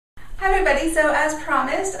Hi everybody, so as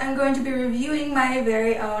promised, I'm going to be reviewing my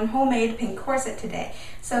very own homemade pink corset today.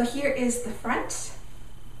 So here is the front,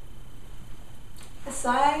 the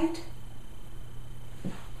side,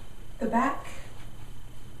 the back,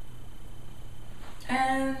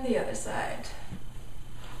 and the other side.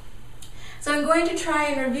 So I'm going to try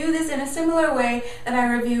and review this in a similar way that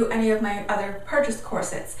I review any of my other purchased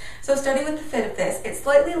corsets. So starting with the fit of this, it's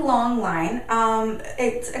slightly long line.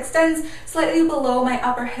 It extends slightly below my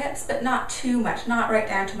upper hips, but not too much, not right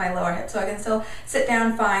down to my lower hip. So I can still sit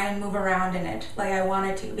down fine and move around in it like I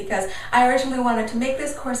wanted to, because I originally wanted to make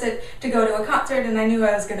this corset to go to a concert, and I knew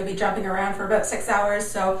I was going to be jumping around for about 6 hours,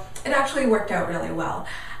 so it actually worked out really well.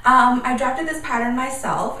 I drafted this pattern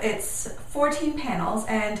myself. It's 14 panels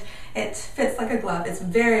and it fits like a glove. It's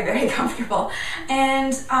very, very comfortable.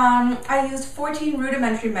 And I used 14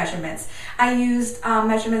 rudimentary measurements. I used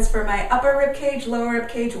measurements for my upper rib cage, lower rib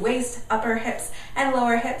cage, waist, upper hips, and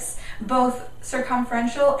lower hips, both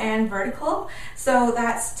circumferential and vertical. So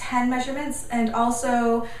that's 10 measurements. And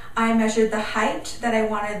also I measured the height that I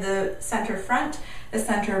wanted the center front, the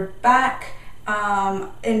center back,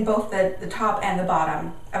 in both the top and the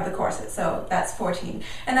bottom of the corset, so that's 14.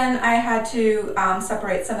 And then I had to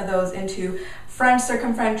separate some of those into front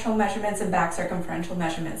circumferential measurements and back circumferential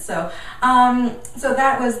measurements. So, so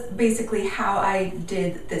that was basically how I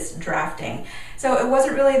did this drafting. So it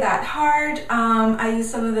wasn't really that hard. I used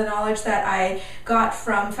some of the knowledge that I got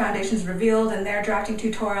from Foundations Revealed and their drafting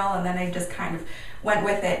tutorial, and then I just kind of went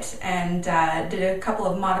with it and did a couple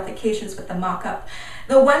of modifications with the mock-up.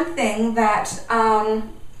 The one thing that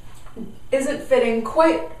isn't fitting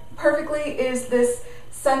quite perfectly is this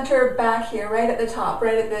center back here, right at the top,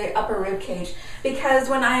 right at the upper rib cage, because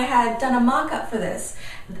when I had done a mock-up for this,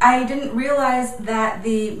 I didn't realize that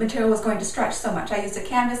the material was going to stretch so much. I used a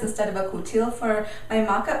canvas instead of a couture for my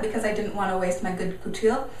mock-up because I didn't want to waste my good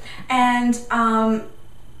couture. And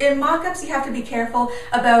in mock-ups, you have to be careful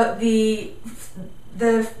about the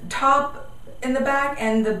top in the back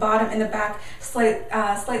and the bottom in the back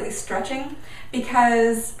slightly stretching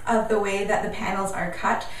because of the way that the panels are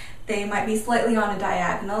cut. They might be slightly on a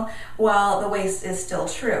diagonal while the waist is still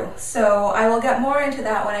true. So I will get more into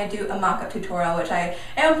that when I do a mock-up tutorial, which I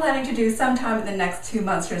am planning to do sometime in the next 2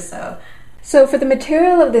 months or so. So for the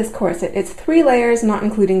material of this corset, it's 3 layers, not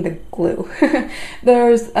including the glue.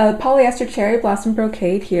 There's a polyester cherry blossom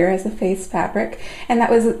brocade here as the face fabric, and that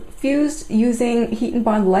was fused using Heat and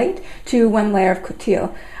Bond Light to 1 layer of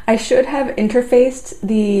couture. I should have interfaced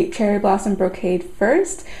the cherry blossom brocade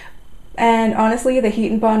first, and honestly, the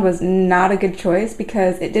Heat and Bond was not a good choice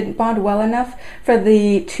because it didn't bond well enough for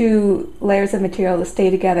the 2 layers of material to stay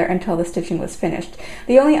together until the stitching was finished.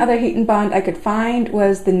 The only other Heat and Bond I could find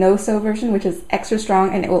was the no-sew version, which is extra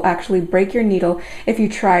strong and it will actually break your needle if you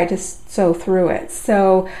try to sew through it.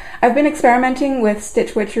 So I've been experimenting with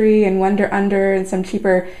Stitch Witchery and Wonder Under and some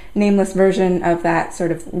cheaper nameless version of that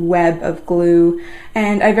sort of web of glue,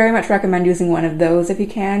 and I very much recommend using one of those if you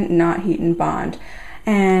can, not Heat and Bond.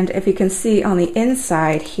 And if you can see on the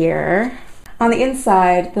inside here, on the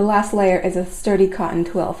inside, the last layer is a sturdy cotton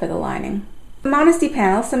twill for the lining. The Modesty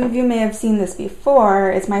panel, some of you may have seen this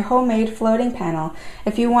before, is my homemade floating panel.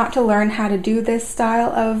 If you want to learn how to do this style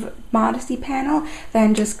of Modesty panel,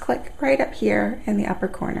 then just click right up here in the upper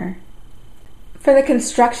corner. For the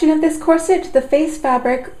construction of this corset, the face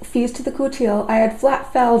fabric fused to the couture, I had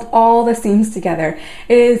flat felled all the seams together.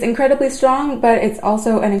 It is incredibly strong, but it's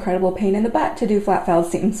also an incredible pain in the butt to do flat felled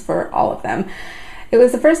seams for all of them. It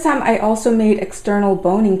was the first time I also made external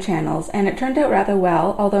boning channels, and it turned out rather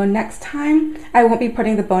well, although next time I won't be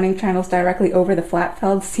putting the boning channels directly over the flat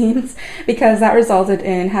felled seams because that resulted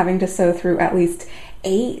in having to sew through at least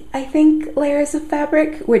 8, I think, layers of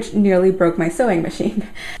fabric, which nearly broke my sewing machine.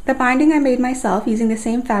 The binding I made myself using the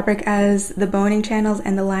same fabric as the boning channels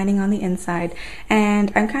and the lining on the inside,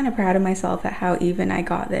 and I'm kind of proud of myself at how even I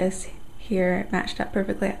got this. Here it matched up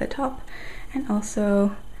perfectly at the top and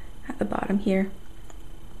also at the bottom here.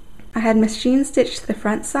 I had machine stitched the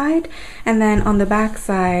front side, and then on the back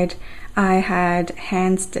side I had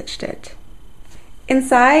hand stitched it.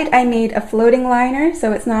 Inside, I made a floating liner,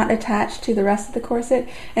 so it's not attached to the rest of the corset,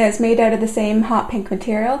 and it's made out of the same hot pink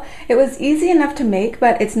material. It was easy enough to make,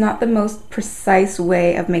 but it's not the most precise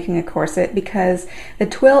way of making a corset because the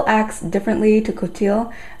twill acts differently to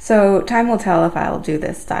couture, so time will tell if I'll do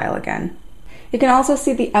this style again. You can also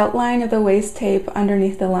see the outline of the waist tape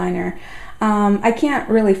underneath the liner. I can't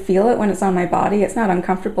really feel it when it's on my body. It's not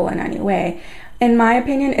uncomfortable in any way. In my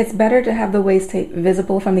opinion, it's better to have the waist tape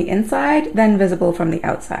visible from the inside than visible from the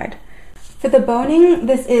outside. For the boning,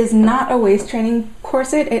 this is not a waist training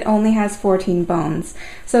corset. It only has 14 bones.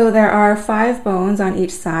 So there are 5 bones on each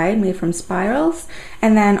side made from spirals,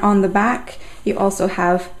 and then on the back you also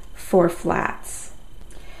have 4 flats.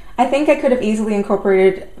 I think I could have easily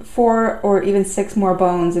incorporated 4 or even 6 more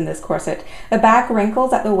bones in this corset. The back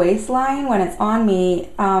wrinkles at the waistline when it's on me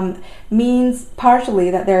means partially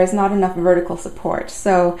that there is not enough vertical support.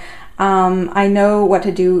 So I know what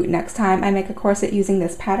to do next time I make a corset using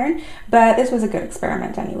this pattern, but this was a good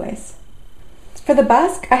experiment anyways. For the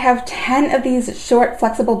busk, I have 10 of these short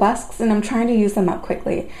flexible busks and I'm trying to use them up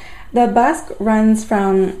quickly. The busk runs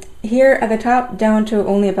from here at the top down to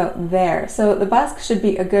only about there. So the busk should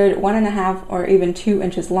be a good 1.5 or even 2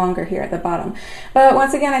 inches longer here at the bottom. But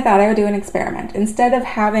once again, I thought I would do an experiment. Instead of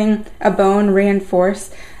having a bone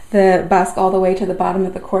reinforce the busk all the way to the bottom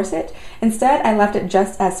of the corset, instead I left it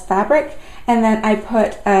just as fabric, and then I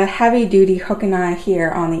put a heavy duty hook and eye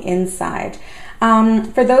here on the inside.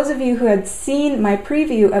 For those of you who had seen my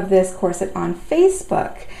preview of this corset on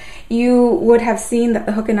Facebook, you would have seen that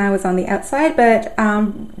the hook and eye was on the outside, but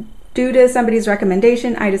due to somebody's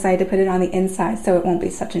recommendation, I decided to put it on the inside so it won't be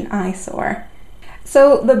such an eyesore.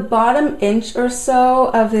 So the bottom inch or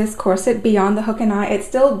so of this corset beyond the hook and eye, it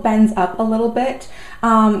still bends up a little bit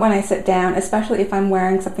when I sit down, especially if I'm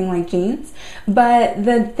wearing something like jeans. But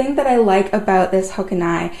the thing that I like about this hook and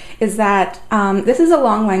eye is that this is a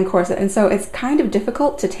long line corset, and so it's kind of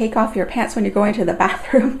difficult to take off your pants when you're going to the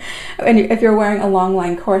bathroom if you're wearing a long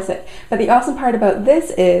line corset. But the awesome part about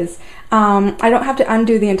this is I don't have to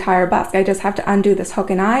undo the entire busk. I just have to undo this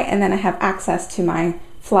hook and eye, and then I have access to my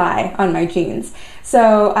fly on my jeans.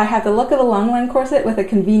 So I have the look of a long line corset with the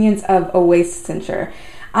convenience of a waist cincher.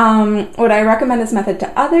 Would I recommend this method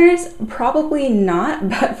to others? Probably not,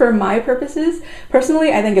 but for my purposes,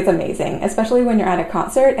 personally, I think it's amazing, especially when you're at a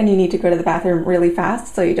concert and you need to go to the bathroom really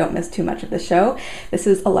fast so you don't miss too much of the show. This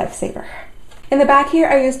is a lifesaver. In the back here,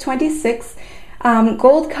 I used 26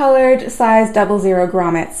 gold colored size 00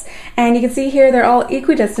 grommets, and you can see here they're all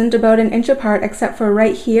equidistant, about 1 inch apart, except for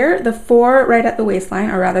right here, the 4 right at the waistline,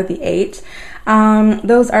 or rather the 8.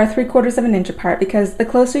 Those are 3/4 of an inch apart, because the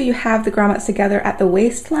closer you have the grommets together at the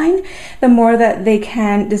waistline, the more that they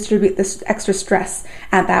can distribute this extra stress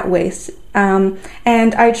at that waist.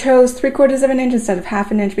 And I chose 3/4 of an inch instead of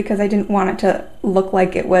 1/2 inch because I didn't want it to look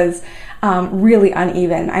like it was really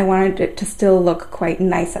uneven. I wanted it to still look quite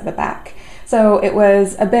nice at the back. So it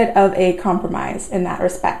was a bit of a compromise in that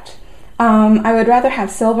respect. I would rather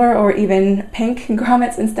have silver or even pink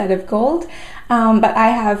grommets instead of gold, but I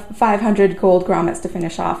have 500 gold grommets to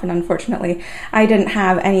finish off, and unfortunately I didn't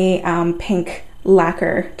have any pink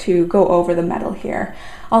lacquer to go over the metal here.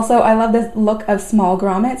 Also, I love this look of small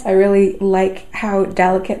grommets. I really like how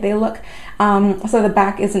delicate they look. So the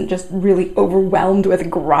back isn't just really overwhelmed with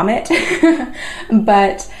grommet,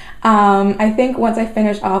 but I think once I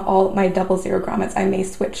finish off all my 00 grommets, I may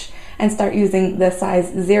switch and start using the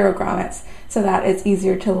size 0 grommets so that it's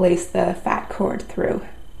easier to lace the fat cord through.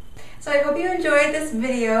 So I hope you enjoyed this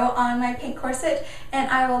video on my pink corset, and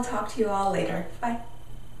I will talk to you all later. Bye.